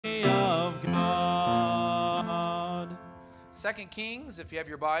2 Kings, if you have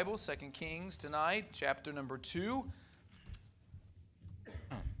your Bible, 2 Kings tonight, chapter number 2. If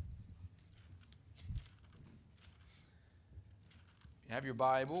you have your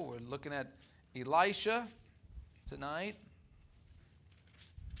Bible, we're looking at Elisha tonight.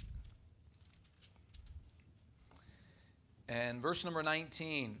 And verse number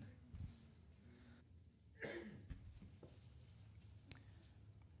 19.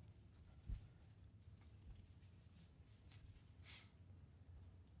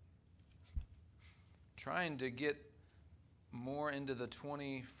 Trying to get more into the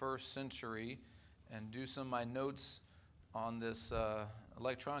 21st century and do some of my notes on this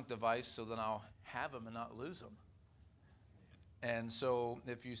electronic device so that I'll have them and not lose them. And so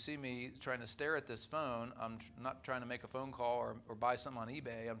if you see me trying to stare at this phone, I'm not trying to make a phone call or buy something on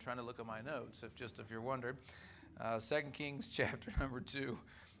eBay. I'm trying to look at my notes, if you're wondering. 2 Kings chapter number 2,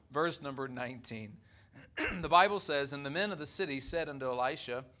 verse number 19. The Bible says, "And the men of the city said unto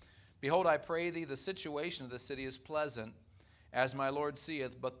Elisha, Behold, I pray thee, the situation of the city is pleasant, as my Lord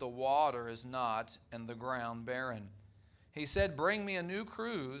seeth, but the water is not, and the ground barren. He said, Bring me a new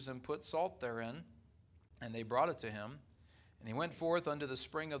cruse, and put salt therein. And they brought it to him. And he went forth unto the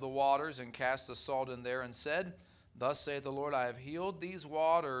spring of the waters, and cast the salt in there, and said, Thus saith the Lord, I have healed these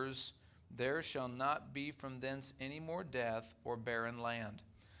waters. There shall not be from thence any more death or barren land.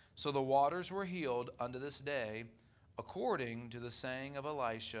 So the waters were healed unto this day, according to the saying of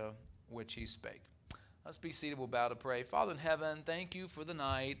Elisha, which he spake." Let's be seated. We'll bow to pray. Father in heaven, thank you for the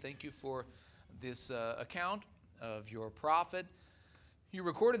night. Thank you for this account of your prophet. You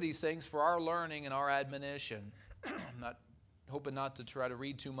recorded these things for our learning and our admonition. I'm not hoping not to try to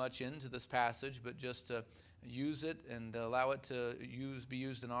read too much into this passage, but just to use it and allow it to be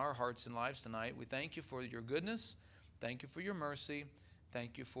used in our hearts and lives tonight. We thank you for your goodness. Thank you for your mercy.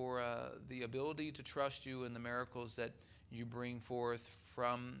 Thank you for the ability to trust you in the miracles that you bring forth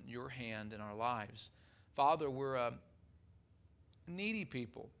from your hand in our lives. Father, we're needy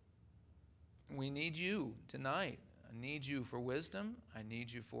people. We need you tonight. I need you for wisdom. I need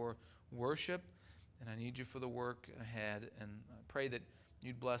you for worship. And I need you for the work ahead. And I pray that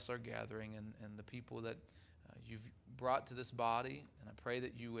you'd bless our gathering and the people that you've brought to this body. And I pray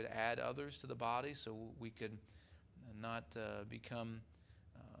that you would add others to the body so we could not become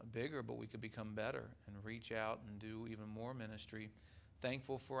bigger, but we could become better and reach out and do even more ministry.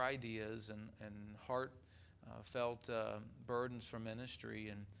 Thankful for ideas and heartfelt burdens for ministry,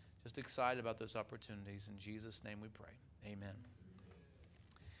 and just excited about those opportunities. In Jesus' name we pray. Amen.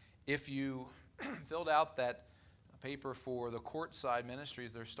 If you filled out that paper for the Courtside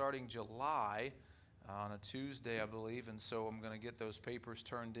Ministries, they're starting July on a Tuesday, I believe, and so I'm going to get those papers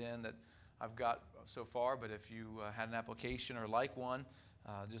turned in that I've got so far. But if you had an application or like one,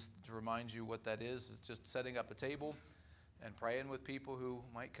 just to remind you what that is, it's just setting up a table and praying with people who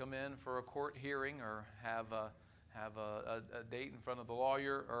might come in for a court hearing or have a date in front of the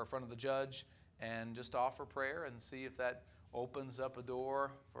lawyer or in front of the judge, and just offer prayer and see if that opens up a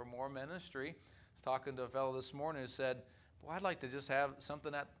door for more ministry. I was talking to a fellow this morning who said, "Well, I'd like to just have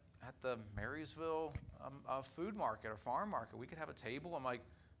something at the Marysville food market or farm market. We could have a table." I'm like,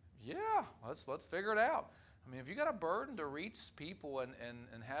 "Yeah, let's figure it out." I mean, if you got a burden to reach people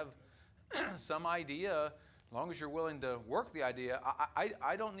and have some idea, as long as you're willing to work the idea,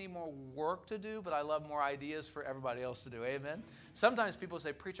 I don't need more work to do, but I love more ideas for everybody else to do. Amen? Sometimes people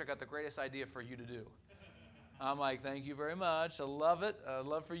say, "Preacher, I got the greatest idea for you to do." I'm like, "Thank you very much. I love it. I'd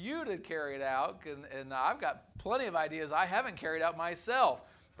love for you to carry it out." And I've got plenty of ideas I haven't carried out myself.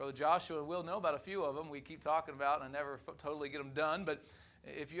 Brother Joshua will know about a few of them we keep talking about, and I never totally get them done. But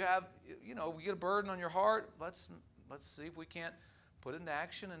if you have, you get a burden on your heart, let's see if we can't put it into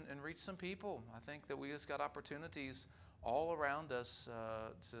action and reach some people. I think that we just got opportunities all around us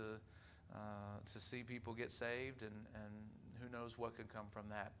to see people get saved, and who knows what could come from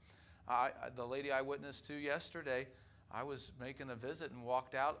that. The lady I witnessed to yesterday, I was making a visit and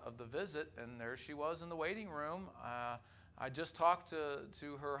walked out of the visit, and there she was in the waiting room. I just talked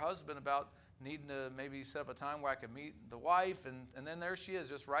to her husband about needing to maybe set up a time where I could meet the wife, and then there she is,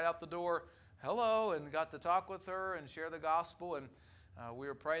 just right out the door. Hello, and got to talk with her and share the gospel, and we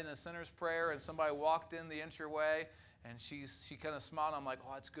were praying the sinner's prayer, and somebody walked in the entryway, and she kind of smiled. I'm like,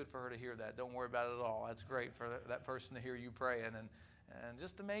 "Oh, it's good for her to hear that. Don't worry about it at all. That's great for that person to hear you praying," and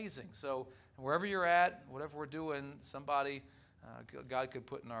just amazing. So wherever you're at, whatever we're doing, somebody God could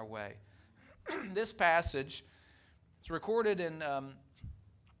put in our way. This passage is recorded in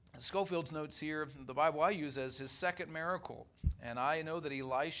Schofield's notes here, the Bible I use as his second miracle. And I know that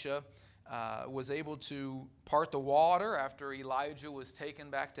Elisha was able to part the water after Elijah was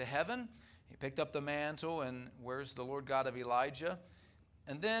taken back to heaven. He picked up the mantle, and where's the Lord God of Elijah?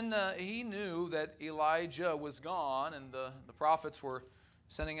 And then he knew that Elijah was gone, and the prophets were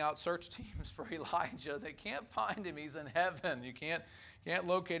sending out search teams for Elijah. They can't find him. He's in heaven. You can't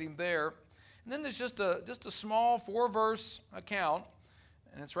locate him there. And then there's just a small 4-verse account,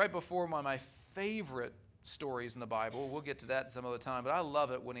 and it's right before one of my favorite stories in the Bible. We'll get to that some other time, but I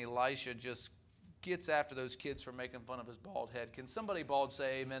love it when Elisha just gets after those kids for making fun of his bald head. Can somebody bald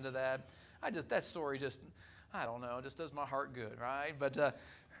say amen to that? That story just, I don't know, just does my heart good, right? But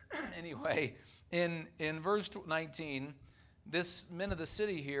anyway, in verse 19, this men of the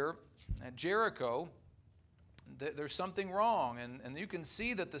city here at Jericho, there's something wrong, and you can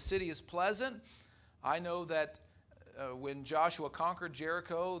see that the city is pleasant. I know that when Joshua conquered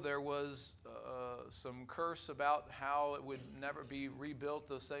Jericho, there was some curse about how it would never be rebuilt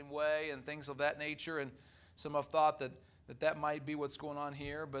the same way and things of that nature, and some have thought that might be what's going on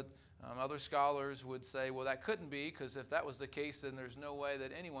here, but other scholars would say, well, that couldn't be, because if that was the case, then there's no way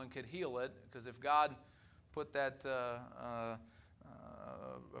that anyone could heal it, because if God put that a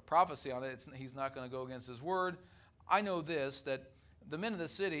prophecy on it, he's not going to go against his word. I know this, that the men of the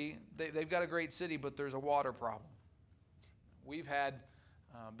city, they've got a great city, but there's a water problem. We've had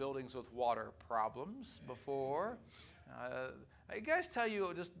buildings with water problems before. I guys tell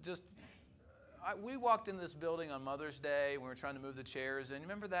you, we walked into this building on Mother's Day when we were trying to move the chairs, and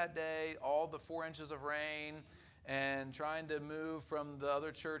remember that day, all the 4 inches of rain, and trying to move from the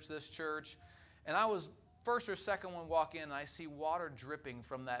other church, this church, and I was first or second one walk in, and I see water dripping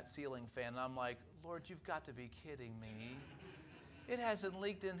from that ceiling fan, and I'm like, Lord, you've got to be kidding me. It hasn't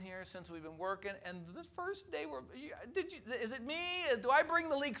leaked in here since we've been working, and the first day is it me? Do I bring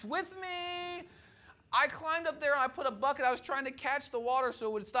the leaks with me? I climbed up there and I put a bucket. I was trying to catch the water so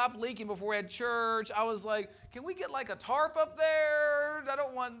it would stop leaking before we had church. I was like, can we get like a tarp up there? I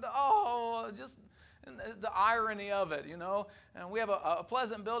don't want, just the irony of it, you know. And we have a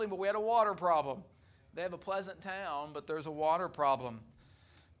pleasant building, but we had a water problem. They have a pleasant town, but there's a water problem.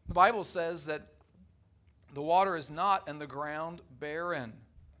 The Bible says that the water is not and the ground barren.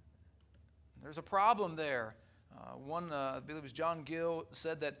 There's a problem there. I believe it was John Gill,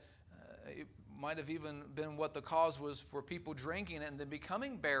 said that it might have even been what the cause was for people drinking it and then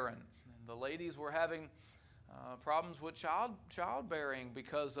becoming barren. And the ladies were having problems with childbearing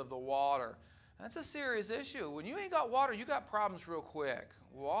because of the water. That's a serious issue. When you ain't got water, you got problems real quick.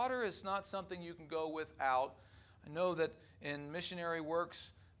 Water is not something you can go without. I know that in missionary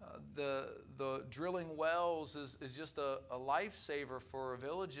works, the drilling wells is just a lifesaver for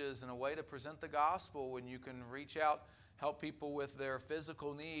villages and a way to present the gospel when you can reach out, help people with their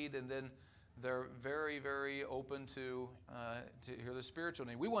physical need, and then they're very, very open to hear the spiritual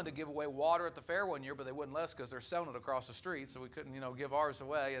need. We wanted to give away water at the fair one year, but they wouldn't let us because they're selling it across the street, so we couldn't, give ours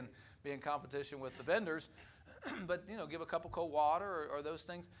away and be in competition with the vendors. But, give a cup of cold water or those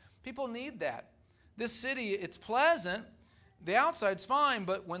things. People need that. This city, it's pleasant. The outside's fine,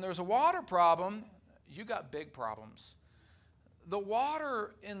 but when there's a water problem, you got big problems. The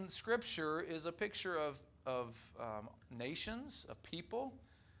water in Scripture is a picture of nations, of people.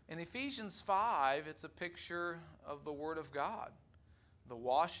 In Ephesians 5, it's a picture of the Word of God, the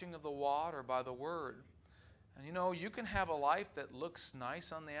washing of the water by the Word. And you can have a life that looks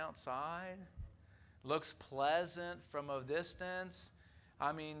nice on the outside, looks pleasant from a distance.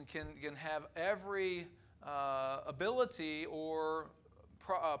 I mean, can have every ability or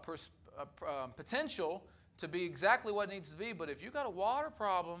potential to be exactly what it needs to be. But if you got a water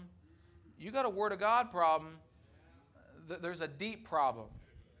problem, you got a Word of God problem, there's a deep problem.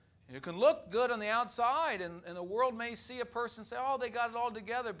 You can look good on the outside, and the world may see a person say, oh, they got it all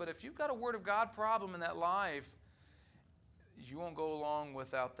together. But if you've got a Word of God problem in that life, you won't go along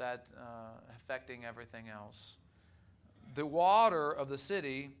without that affecting everything else. The water of the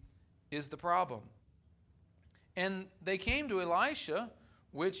city is the problem. And they came to Elisha,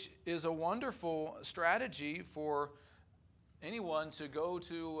 which is a wonderful strategy for anyone to go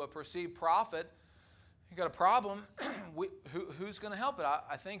to a perceived prophet. You got a problem, who's going to help it?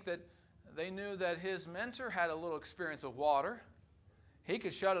 I think that they knew that his mentor had a little experience with water. He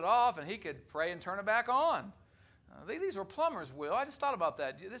could shut it off and he could pray and turn it back on. These were plumbers, Will. I just thought about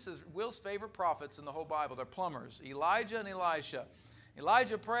that. This is Will's favorite prophets in the whole Bible. They're plumbers, Elijah and Elisha.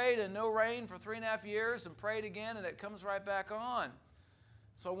 Elijah prayed and no rain for 3.5 years and prayed again and it comes right back on.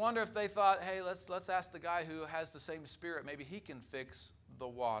 So I wonder if they thought, hey, let's ask the guy who has the same spirit. Maybe he can fix the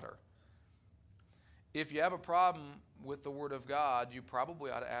water. If you have a problem with the Word of God, you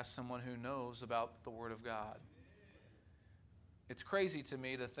probably ought to ask someone who knows about the Word of God. It's crazy to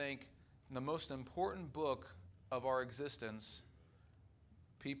me to think the most important book of our existence,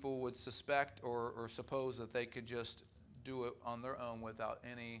 people would suspect or suppose that they could just do it on their own without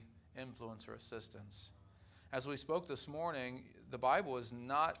any influence or assistance. As we spoke this morning, the Bible is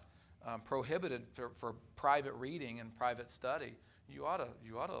not prohibited for private reading and private study. You ought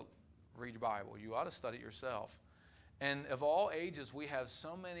to read your Bible. You ought to study it yourself. And of all ages, we have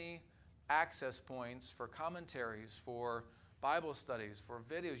so many access points for commentaries, for Bible studies, for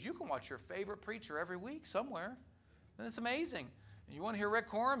videos. You can watch your favorite preacher every week somewhere. And it's amazing. And you want to hear Rick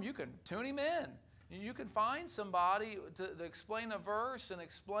Corum? You can tune him in. You can find somebody to explain a verse and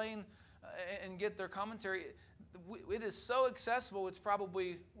explain and get their commentary. It is so accessible, it's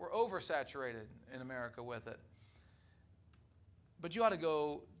probably, we're oversaturated in America with it. But you ought to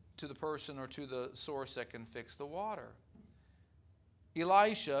go to the person or to the source that can fix the water.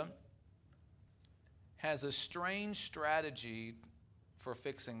 Elisha has a strange strategy for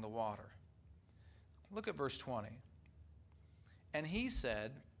fixing the water. Look at verse 20. And he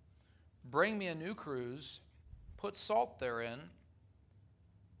said, "Bring me a new cruse, put salt therein,"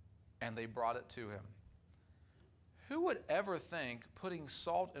 and they brought it to him. Who would ever think putting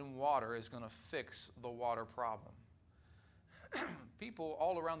salt in water is going to fix the water problem? People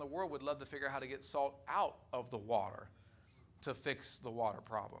all around the world would love to figure out how to get salt out of the water to fix the water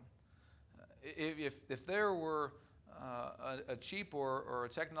problem. If there were a cheap or a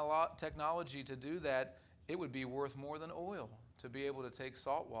technology to do that, it would be worth more than oil to be able to take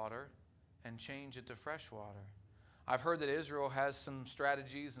salt water and change it to fresh water. I've heard that Israel has some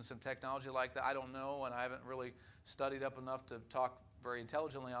strategies and some technology like that. I don't know, and I haven't really studied up enough to talk very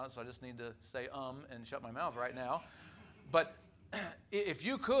intelligently on it, so I just need to say and shut my mouth right now. But if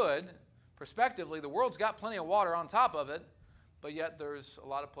you could, prospectively, the world's got plenty of water on top of it, but yet there's a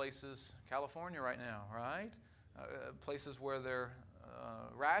lot of places, California right now, right? Places where they're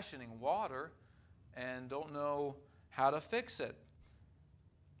rationing water and don't know how to fix it.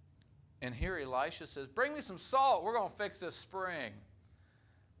 And here Elisha says, "Bring me some salt, we're going to fix this spring."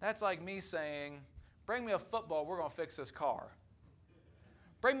 That's like me saying, "Bring me a football, we're going to fix this car.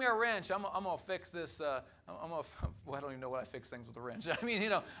 Bring me a wrench, I'm going to fix this." Well, I don't even know what I fix things with a wrench. I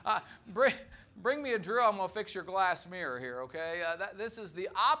mean, bring me a drill, I'm going to fix your glass mirror here, okay? This is the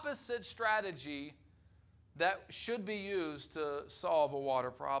opposite strategy that should be used to solve a water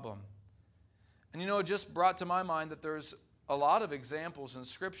problem. And it just brought to my mind that there's a lot of examples in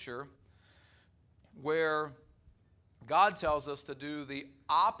Scripture where God tells us to do the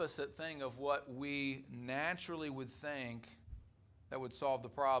opposite thing of what we naturally would think that would solve the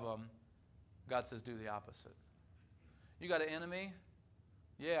problem. God says, do the opposite. You got an enemy?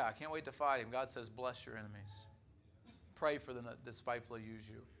 Yeah, I can't wait to fight him. God says, bless your enemies. Pray for them that despitefully use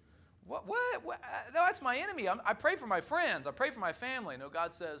you. What? No, that's my enemy. I pray for my friends. I pray for my family. No,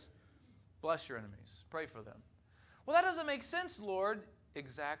 God says, bless your enemies. Pray for them. Well, that doesn't make sense, Lord.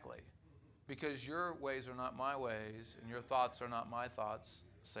 Exactly. Because your ways are not my ways, and your thoughts are not my thoughts,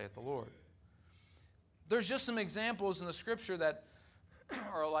 saith the Lord. There's just some examples in the Scripture that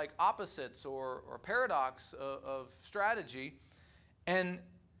are like opposites or paradox of strategy. And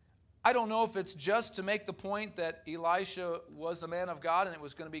I don't know if it's just to make the point that Elisha was a man of God and it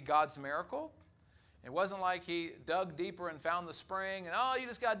was going to be God's miracle. It wasn't like he dug deeper and found the spring and, you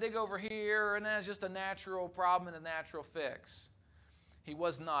just got to dig over here and that's just a natural problem and a natural fix. He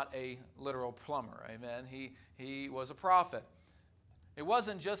was not a literal plumber, amen. He was a prophet. It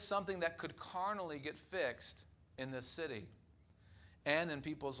wasn't just something that could carnally get fixed in this city. And in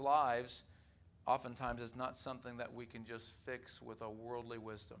people's lives, oftentimes it's not something that we can just fix with a worldly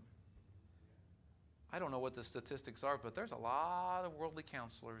wisdom. I don't know what the statistics are, but there's a lot of worldly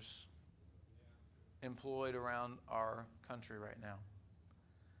counselors employed around our country right now.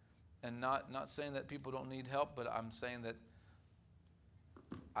 And not saying that people don't need help, but I'm saying that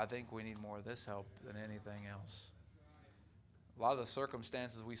I think we need more of this help than anything else. A lot of the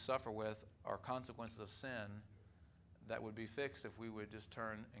circumstances we suffer with are consequences of sin that would be fixed if we would just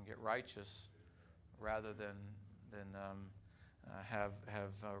turn and get righteous rather than have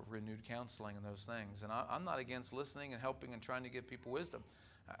renewed counseling and those things. And I'm not against listening and helping and trying to give people wisdom.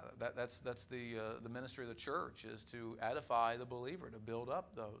 That's the ministry of the church, is to edify the believer, to build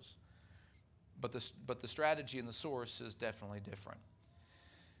up those. But the strategy and the source is definitely different.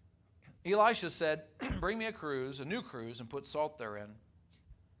 Elisha said, "Bring me a new cruse, and put salt therein."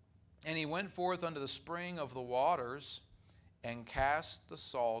 And he went forth unto the spring of the waters and cast the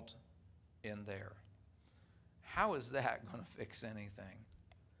salt in there. How is that going to fix anything?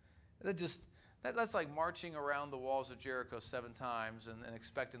 That's like marching around the walls of Jericho 7 times and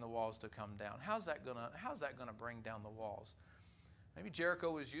expecting the walls to come down. How's that going to bring down the walls? Maybe Jericho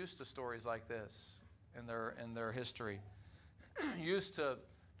was used to stories like this in their history. Used to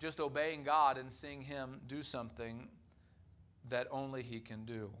just obeying God and seeing Him do something that only He can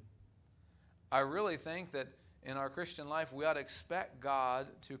do. I really think that in our Christian life, we ought to expect God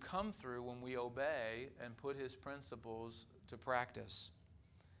to come through when we obey and put His principles to practice.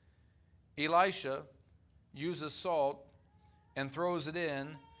 Elisha uses salt and throws it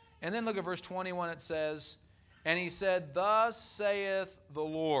in. And then look at verse 21. It says, "And he said, Thus saith the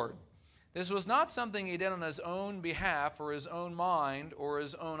Lord." This was not something he did on his own behalf or his own mind or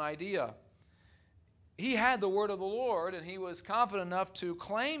his own idea. He had the word of the Lord, and he was confident enough to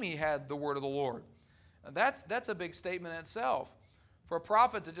claim he had the word of the Lord. That's a big statement in itself. For a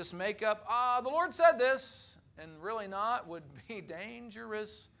prophet to just make up, the Lord said this, and really not, would be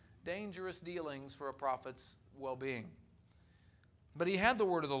dangerous dealings for a prophet's well-being. But he had the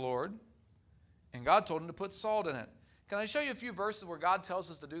word of the Lord, and God told him to put salt in it. Can I show you a few verses where God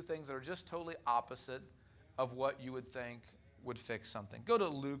tells us to do things that are just totally opposite of what you would think would fix something? Go to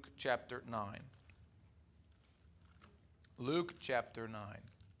Luke chapter 9. Luke chapter 9.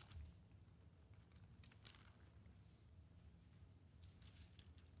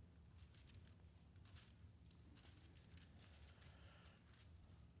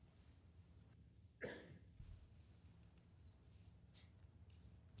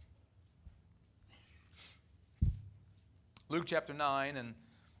 Luke chapter 9, and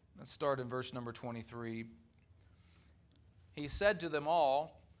let's start in verse number 23. He said to them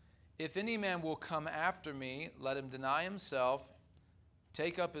all, "If any man will come after me, let him deny himself,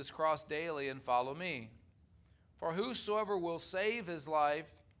 take up his cross daily, and follow me. For whosoever will save his life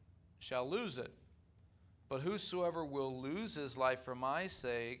shall lose it. But whosoever will lose his life for my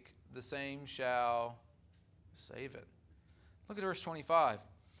sake, the same shall save it." Look at verse 25.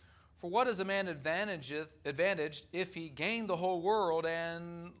 "For what is a man advantaged if he gain the whole world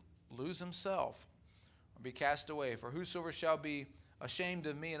and lose himself, or be cast away? For whosoever shall be ashamed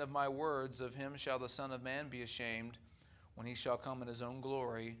of me and of my words, of him shall the Son of Man be ashamed, when he shall come in his own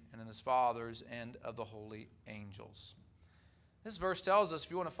glory and in his Father's and of the holy angels." This verse tells us if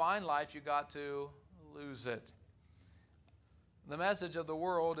you want to find life, you've got to lose it. The message of the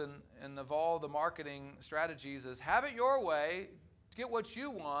world and of all the marketing strategies is have it your way, get what you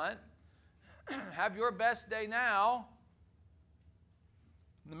want, have your best day now.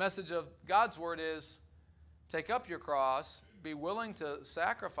 The message of God's word is take up your cross, be willing to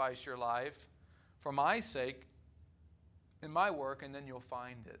sacrifice your life for my sake in my work, and then you'll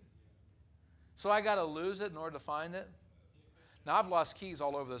find it. So I got to lose it in order to find it? Now, I've lost keys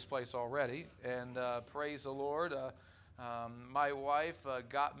all over this place already, and praise the Lord. My wife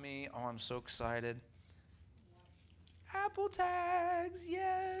got me, I'm so excited, Apple tags,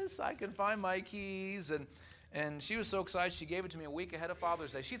 yes, I can find my keys. And she was so excited, she gave it to me a week ahead of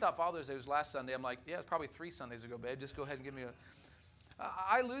Father's Day. She thought Father's Day was last Sunday. I'm like, yeah, it's probably 3 Sundays ago, babe. Just go ahead and give me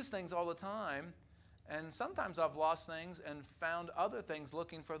I lose things all the time, and sometimes I've lost things and found other things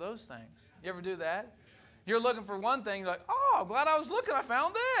looking for those things. You ever do that? You're looking for one thing, you're like, oh, I'm glad I was looking, I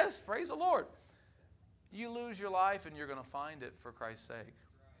found this. Praise the Lord. You lose your life, and you're going to find it for Christ's sake.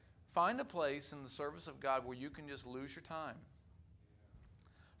 Find a place in the service of God where you can just lose your time.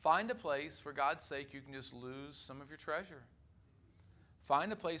 Find a place, for God's sake, you can just lose some of your treasure.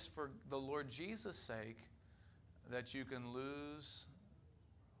 Find a place for the Lord Jesus' sake that you can lose,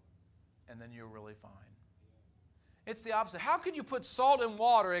 and then you'll really find. It's the opposite. How could you put salt in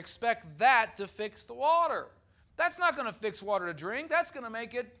water and expect that to fix the water? That's not going to fix water to drink. That's going to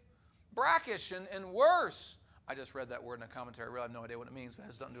make it brackish and worse. I just read that word in a commentary. I really have no idea what it means, but it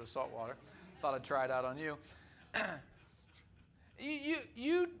has nothing to do with salt water. Thought I'd try it out on you.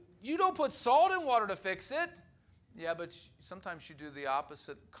 You don't put salt in water to fix it. Yeah, but sometimes you do the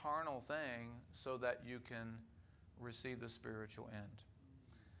opposite carnal thing so that you can receive the spiritual end.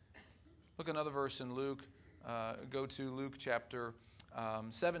 Look at another verse in Luke. Go to Luke chapter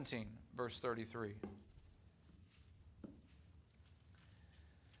 17, verse 33.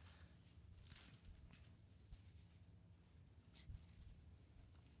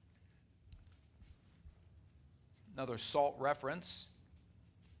 Another salt reference.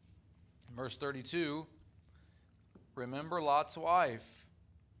 Verse 32, remember Lot's wife.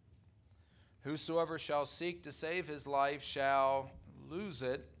 Whosoever shall seek to save his life shall lose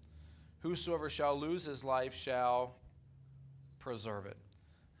it. Whosoever shall lose his life shall preserve it.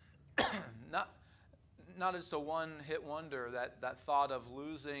 Not just a one-hit wonder, that thought of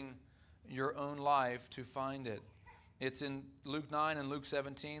losing your own life to find it. It's in Luke 9 and Luke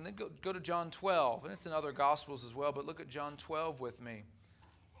 17. Then go to John 12, and it's in other Gospels as well, but look at John 12 with me.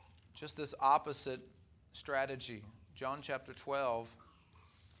 Just this opposite strategy. John chapter 12.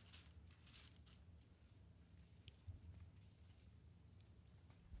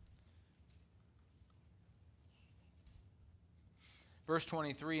 Verse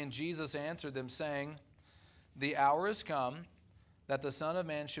 23, and Jesus answered them, saying, the hour is come that the Son of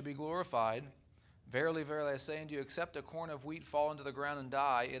Man should be glorified. Verily, verily, I say unto you, except a corn of wheat fall into the ground and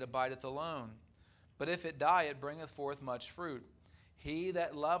die, it abideth alone. But if it die, it bringeth forth much fruit. He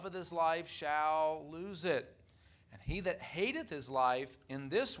that loveth his life shall lose it, and he that hateth his life in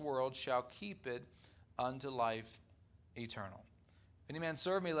this world shall keep it unto life eternal. If any man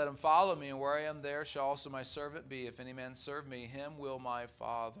serve me, let him follow me, and where I am, there shall also my servant be. If any man serve me, him will my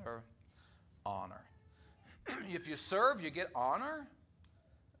Father honor. If you serve, you get honor.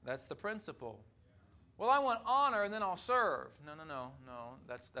 That's the principle. Well, I want honor and then I'll serve. No.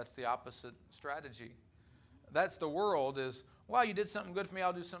 That's the opposite strategy. That's the world is, well, you did something good for me,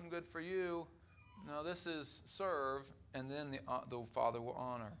 I'll do something good for you. No, this is serve, and then the Father will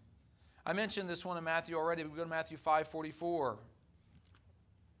honor. I mentioned this one in Matthew already. We go to Matthew 5:44.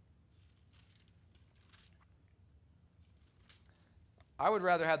 I would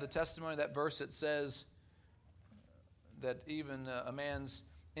rather have the testimony of that verse that says that even a man's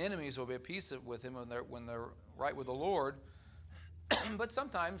enemies will be at peace with him when they're right with the Lord. But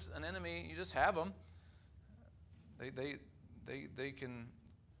sometimes an enemy, you just have them. They can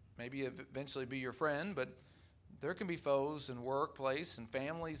maybe eventually be your friend, but there can be foes in workplace and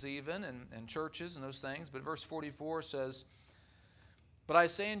families even, and churches and those things. But verse 44 says, but I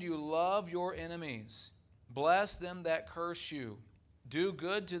say unto you, love your enemies, bless them that curse you, do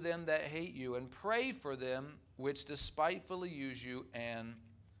good to them that hate you, and pray for them which despitefully use you and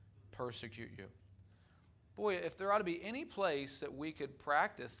persecute you. Boy, if there ought to be any place that we could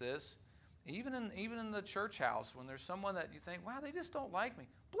practice this, even in the church house, when there's someone that you think, wow, they just don't like me,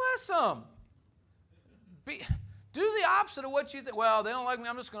 bless them. Do the opposite of what you think. Well, they don't like me,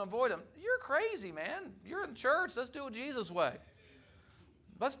 I'm just going to avoid them. You're crazy, man. You're in church. Let's do it Jesus' way.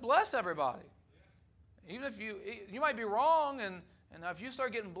 Let's bless everybody. Even if you might be wrong, and if you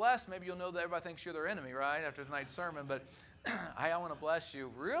start getting blessed, maybe you'll know that everybody thinks you're their enemy, right, after tonight's sermon. But I want to bless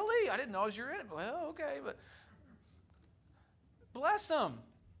you. Really? I didn't know I was your enemy. Well, okay, but bless them.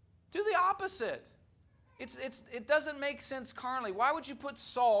 Do the opposite. It doesn't make sense carnally. Why would you put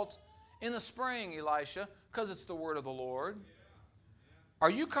salt in the spring, Elisha? Because it's the word of the Lord. Are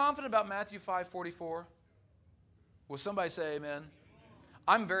you confident about Matthew 5:44? Will somebody say amen?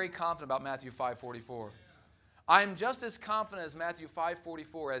 I'm very confident about Matthew 5:44. I'm just as confident as Matthew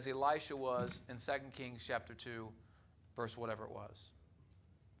 5:44 as Elisha was in 2 Kings chapter 2, verse whatever it was.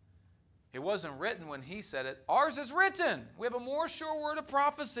 It wasn't written when he said it. Ours is written. We have a more sure word of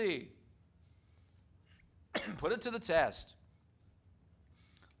prophecy. Put it to the test.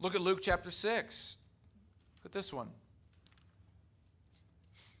 Look at Luke chapter 6. Look at this one.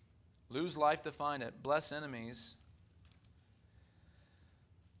 Lose life to find it. Bless enemies.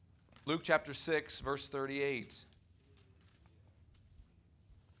 Luke chapter 6, verse 38.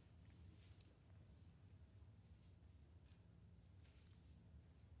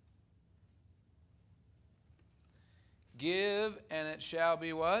 Give, and it shall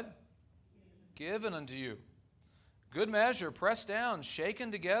be what? Given unto you. Good measure, pressed down,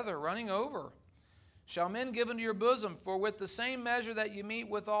 shaken together, running over. Shall men give unto your bosom, for with the same measure that you meet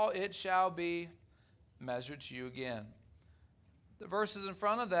withal, it shall be measured to you again. The verses in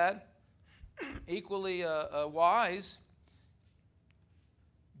front of that, equally wise.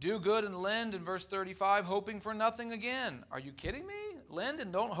 Do good and lend in verse 35, hoping for nothing again. Are you kidding me? Lend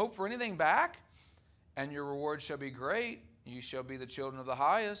and don't hope for anything back? And your reward shall be great. You shall be the children of the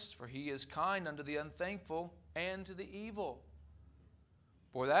highest, for he is kind unto the unthankful and to the evil.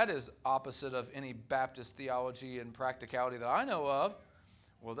 Boy, that is opposite of any Baptist theology and practicality that I know of.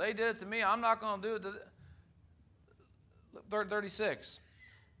 Well, they did it to me, I'm not going to do it to them. 36.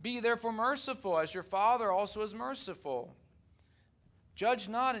 Be therefore merciful, as your Father also is merciful. Judge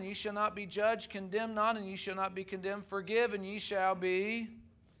not, and ye shall not be judged. Condemn not, and ye shall not be condemned. Forgive, and ye shall be.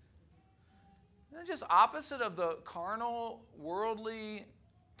 Isn't that just opposite of the carnal, worldly,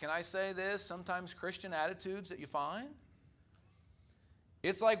 can I say this, sometimes Christian attitudes that you find?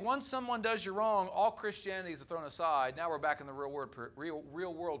 It's like once someone does you wrong, all Christianity is thrown aside. Now we're back in the real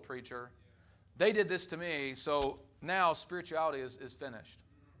world preacher. They did this to me, so now spirituality is finished.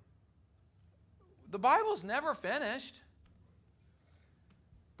 The Bible's never finished.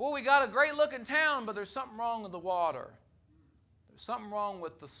 Boy, we got a great looking town, but there's something wrong with the water. There's something wrong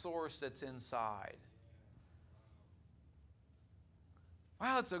with the source that's inside.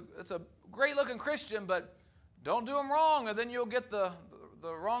 Wow, it's a great looking Christian, but don't do them wrong, or then you'll get the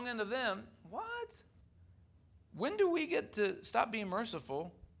wrong end of them. What? When do we get to stop being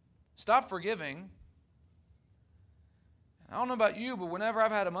merciful, stop forgiving? I don't know about you, but whenever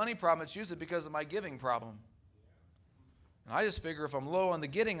I've had a money problem, it's usually because of my giving problem. And I just figure if I'm low on the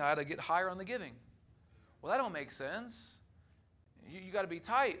getting, I ought to get higher on the giving. Well, that don't make sense. You got to be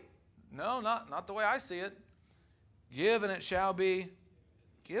tight. No, not the way I see it. Give and it shall be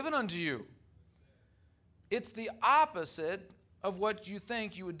given unto you. It's the opposite of what you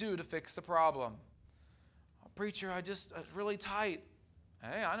think you would do to fix the problem. Oh, preacher, it's really tight.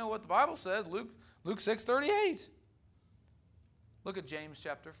 Hey, I know what the Bible says. Luke 6:38. Look at James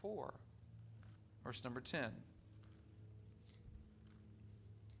chapter 4, verse number 10.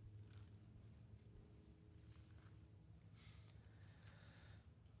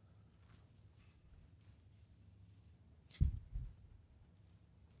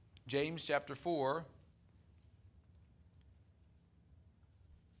 James chapter 4.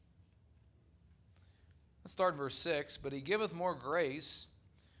 Let's start in verse 6. But he giveth more grace,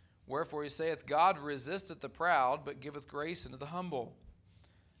 wherefore he saith, God resisteth the proud, but giveth grace unto the humble.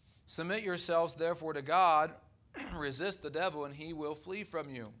 Submit yourselves therefore to God, resist the devil, and he will flee from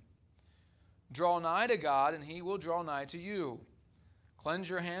you. Draw nigh to God, and he will draw nigh to you. Cleanse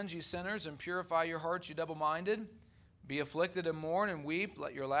your hands, ye sinners, and purify your hearts, ye double-minded. Be afflicted and mourn and weep.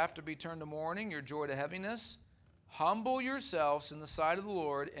 Let your laughter be turned to mourning, your joy to heaviness. Humble yourselves in the sight of the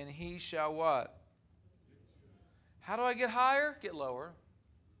Lord, and he shall what? How do I get higher? Get lower.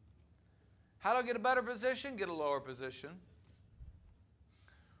 How do I get a better position? Get a lower position.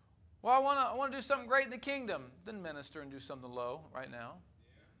 Well, I want to do something great in the kingdom. Then minister and do something low right now.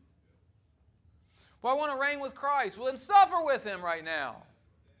 Well, I want to reign with Christ. Well, then suffer with him right now.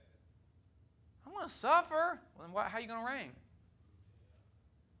 I want to suffer. Well, then how are you going to reign?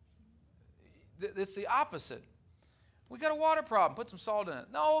 It's the opposite. We got a water problem. Put some salt in it.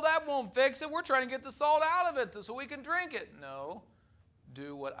 No, that won't fix it. We're trying to get the salt out of it so we can drink it. No,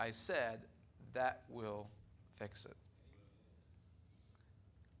 do what I said. That will fix it.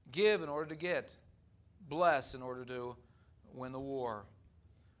 Give in order to get. Bless in order to win the war.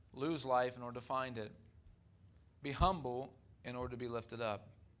 Lose life in order to find it. Be humble in order to be lifted up.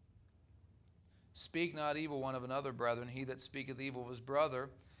 Speak not evil one of another, brethren. He that speaketh evil of his brother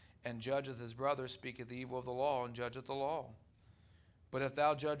and judgeth his brother speaketh evil of the law and judgeth the law. But if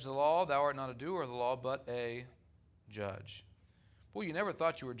thou judge the law, thou art not a doer of the law, but a judge. Well, you never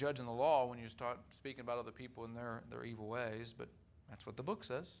thought you were judging the law when you start speaking about other people and their evil ways, but that's what the book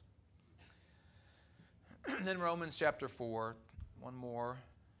says. Then Romans chapter 4, one more.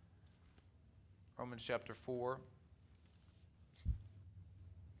 Romans chapter 4.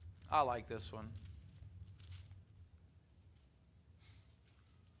 I like this one.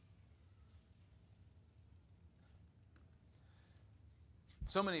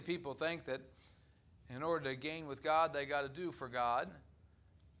 So many people think that in order to gain with God, they got to do for God.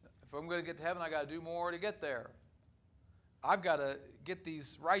 If I'm going to get to heaven, I got to do more to get there. I've got to get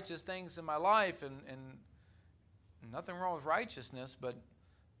these righteous things in my life, and nothing wrong with righteousness, but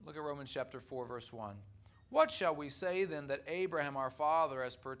look at Romans chapter 4, verse 1. What shall we say then that Abraham our father,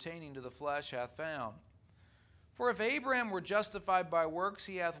 as pertaining to the flesh, hath found? For if Abraham were justified by works,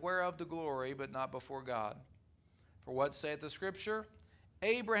 he hath whereof to glory, but not before God. For what saith the Scripture?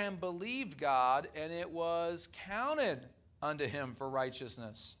 Abraham believed God, and it was counted unto him for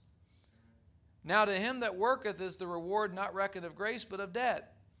righteousness. Now to him that worketh is the reward not reckoned of grace, but of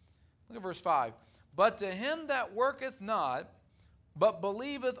debt. Look at verse 5. But to him that worketh not, but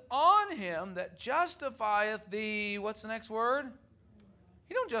believeth on him that justifieth the, what's the next word?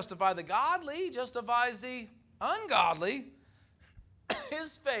 He don't justify the godly, he justifies the ungodly.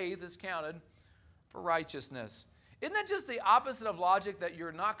 His faith is counted for righteousness. Isn't that just the opposite of logic, that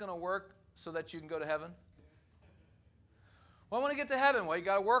you're not going to work so that you can go to heaven? Well, I want to get to heaven. Well, you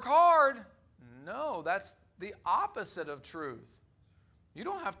got to work hard. No, that's the opposite of truth. You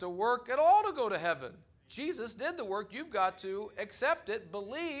don't have to work at all to go to heaven. Jesus did the work. You've got to accept it,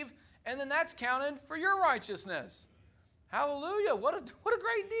 believe, and then that's counted for your righteousness. Hallelujah. What a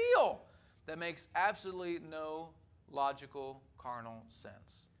great deal. That makes absolutely no logical, carnal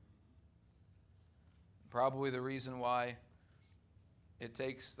sense. Probably the reason why it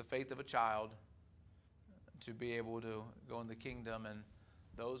takes the faith of a child to be able to go in the kingdom, and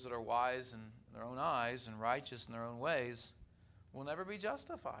those that are wise in their own eyes and righteous in their own ways will never be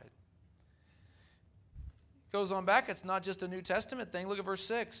justified. Goes on back, it's not just a New Testament thing. Look at verse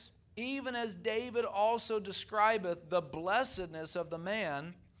 6. Even as David also describeth the blessedness of the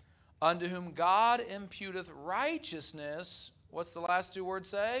man unto whom God imputeth righteousness. What's the last two words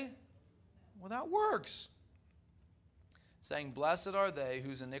say? Without works. Saying, blessed are they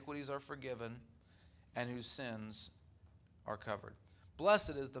whose iniquities are forgiven and whose sins are covered.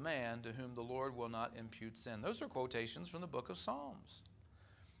 Blessed is the man to whom the Lord will not impute sin. Those are quotations from the book of Psalms.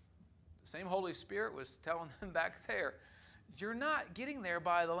 The same Holy Spirit was telling them back there, You're not getting there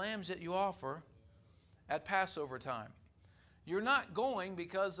by the lambs that you offer at Passover time. You're not going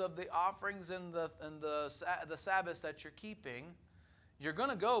because of the offerings and the Sabbaths that you're keeping. You're going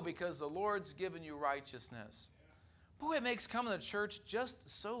to go because the Lord's given you righteousness. Boy, it makes coming to church just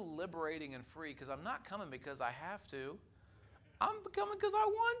so liberating and free, because I'm not coming because I have to. I'm coming because I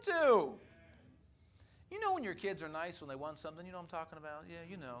want to. You know when your kids are nice when they want something? You know what I'm talking about? Yeah,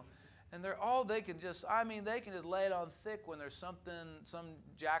 you know. And they can just lay it on thick when there's something, some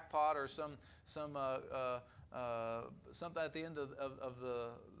jackpot or something at the end of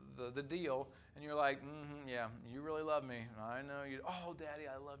the deal, and you're like, yeah, you really love me. I know you. Oh, Daddy,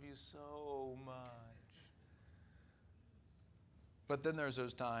 I love you so much. But then there's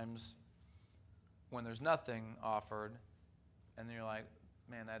those times when there's nothing offered, and then you're like,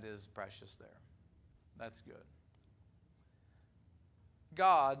 man, that is precious there. That's good.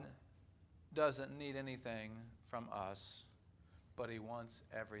 God doesn't need anything from us, but He wants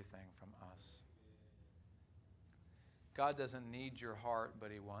everything from us. God doesn't need your heart,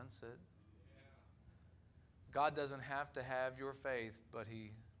 but He wants it. God doesn't have to have your faith, but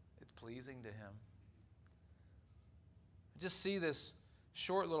it's pleasing to Him. Just see this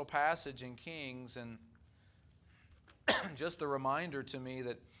short little passage in Kings, and just a reminder to me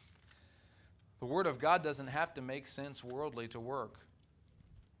that the Word of God doesn't have to make sense worldly to work.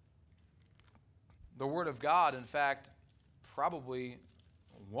 The Word of God, in fact, probably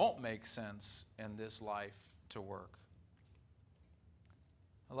won't make sense in this life to work.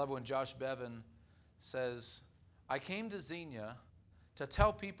 I love when Josh Bevan says, I came to Xenia to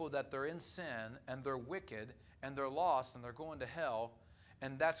tell people that they're in sin and they're wicked and they're lost and they're going to hell,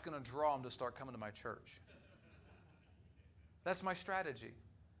 and that's going to draw them to start coming to my church. That's my strategy.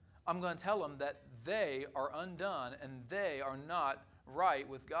 I'm going to tell them that they are undone and they are not right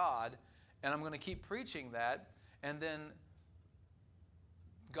with God, and I'm going to keep preaching that, and then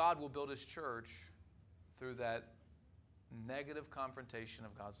God will build His church through that negative confrontation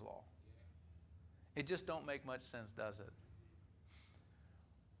of God's law. It just don't make much sense, does it?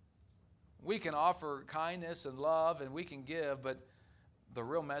 We can offer kindness and love and we can give, but the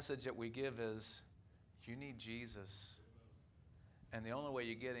real message that we give is you need Jesus. And the only way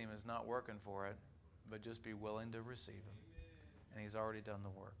you get Him is not working for it, but just be willing to receive Him. And He's already done the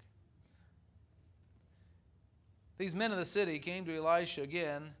work. These men of the city came to Elisha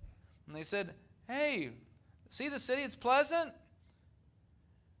again, and they said, hey, see the city, it's pleasant.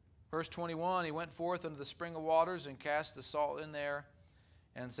 Verse 21, he went forth unto the spring of waters and cast the salt in there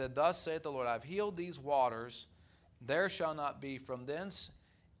and said, thus saith the Lord, I've healed these waters. There shall not be from thence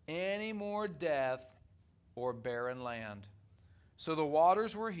any more death or barren land. So the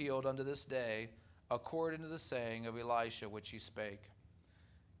waters were healed unto this day, according to the saying of Elisha, which he spake.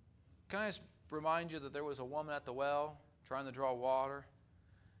 Can I just remind you that there was a woman at the well trying to draw water?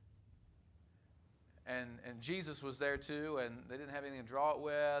 And Jesus was there too, and they didn't have anything to draw it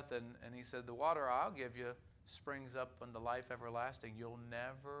with. And He said, the water I'll give you springs up unto life everlasting. You'll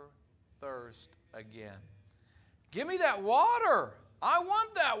never thirst again. Give me that water. I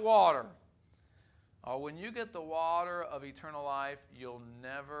want that water. Oh, when you get the water of eternal life, you'll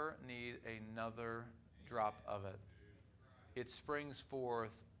never need another drop of it. It springs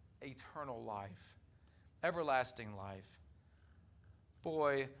forth eternal life, everlasting life.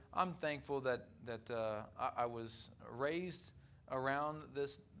 Boy, I'm thankful that I was raised around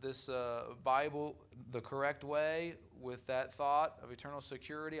this Bible the correct way, with that thought of eternal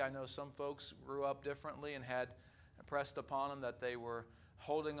security. I know some folks grew up differently and had pressed upon them that they were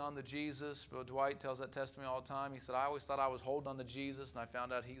holding on to Jesus. But Dwight tells that testimony all the time. He said, I always thought I was holding on to Jesus, and I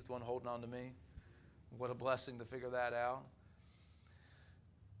found out He's the one holding on to me. What a blessing to figure that out.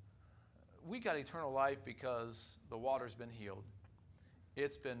 We got eternal life because the water's been healed.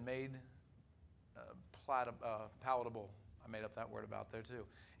 It's been made palatable. I made up that word about there too.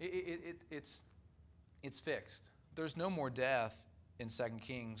 It's fixed. There's no more death in 2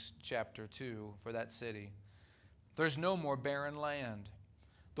 Kings chapter 2 for that city. There's no more barren land.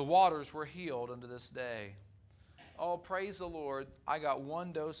 The waters were healed unto this day. Oh, praise the Lord. I got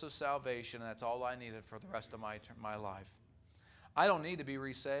one dose of salvation, and that's all I needed for the rest of my life. I don't need to be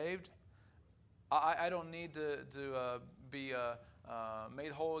resaved. I don't need to be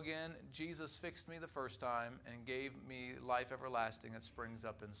made whole again. Jesus fixed me the first time and gave me life everlasting that springs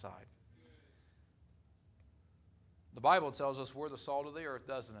up inside. The Bible tells us we're the salt of the earth,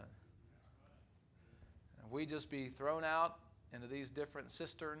 doesn't it? And we just be thrown out into these different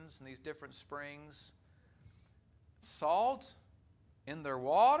cisterns and these different springs. Salt in their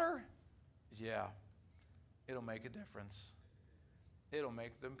water, yeah, it'll make a difference. It'll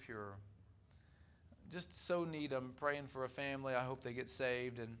make them pure. just so neat. I'm praying for a family. I hope they get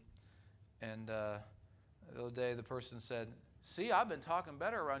saved. And the other day the person said, "See, I've been talking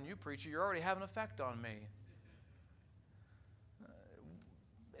better around you, preacher. You're already having an effect on me."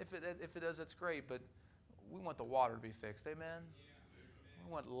 If it does, that's great. But we want the water to be fixed. Amen?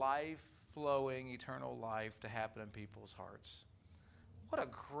 We want life-flowing, eternal life to happen in people's hearts. What a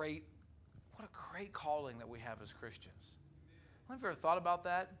great calling that we have as Christians. Have you ever thought about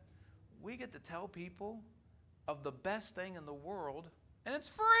that? We get to tell people of the best thing in the world, and it's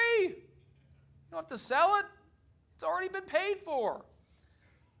free. You don't have to sell it. It's already been paid for.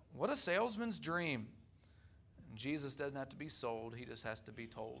 What a salesman's dream. And Jesus doesn't have to be sold. He just has to be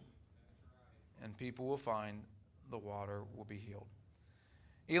told. And people will find the water will be healed.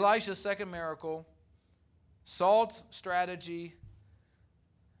 Elisha's second miracle, salt strategy.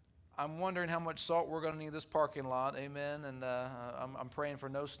 I'm wondering how much salt we're going to need this parking lot. Amen. And I'm praying for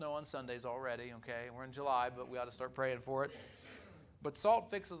no snow on Sundays already. Okay, we're in July, but we ought to start praying for it. But salt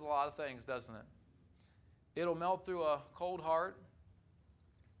fixes a lot of things, doesn't it? It'll melt through a cold heart.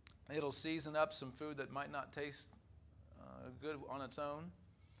 It'll season up some food that might not taste good on its own.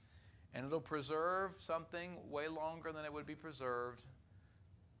 And it'll preserve something way longer than it would be preserved.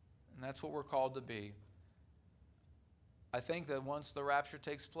 And that's what we're called to be. I think that once the rapture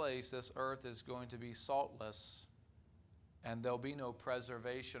takes place, this earth is going to be saltless, and there'll be no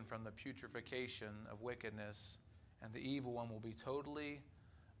preservation from the putrefaction of wickedness, and the evil one will be totally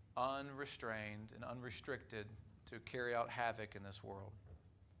unrestrained and unrestricted to carry out havoc in this world.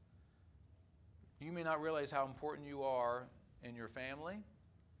 You may not realize how important you are in your family,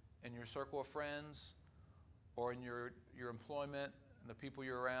 in your circle of friends, or in your employment, and the people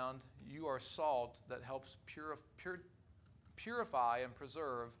you're around. You are salt that helps purify and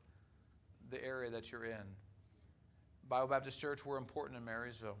preserve the area that you're in. Bible Baptist Church, we're important in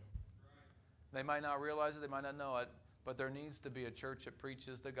Marysville. They might not realize it, they might not know it, but there needs to be a church that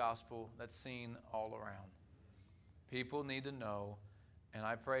preaches the gospel that's seen all around. People need to know, and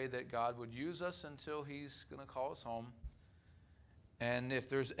I pray that God would use us until He's going to call us home. And if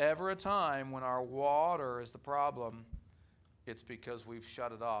there's ever a time when our water is the problem, it's because we've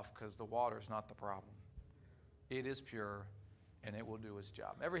shut it off, because the water is not the problem. It is pure, and it will do its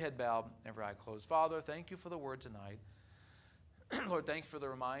job. Every head bowed, every eye closed. Father, thank you for the word tonight. Lord, thank you for the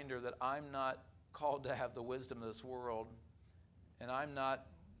reminder that I'm not called to have the wisdom of this world, and I'm not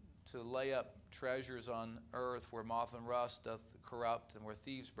to lay up treasures on earth where moth and rust doth corrupt and where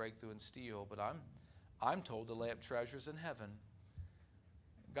thieves break through and steal, but I'm told to lay up treasures in heaven.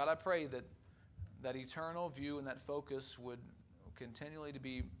 God, I pray that eternal view and that focus would continually to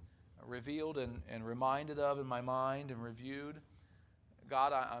be revealed and reminded of in my mind and reviewed.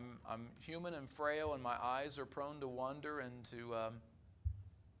 God, I'm human and frail, and my eyes are prone to wander and to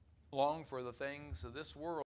long for the things of this world.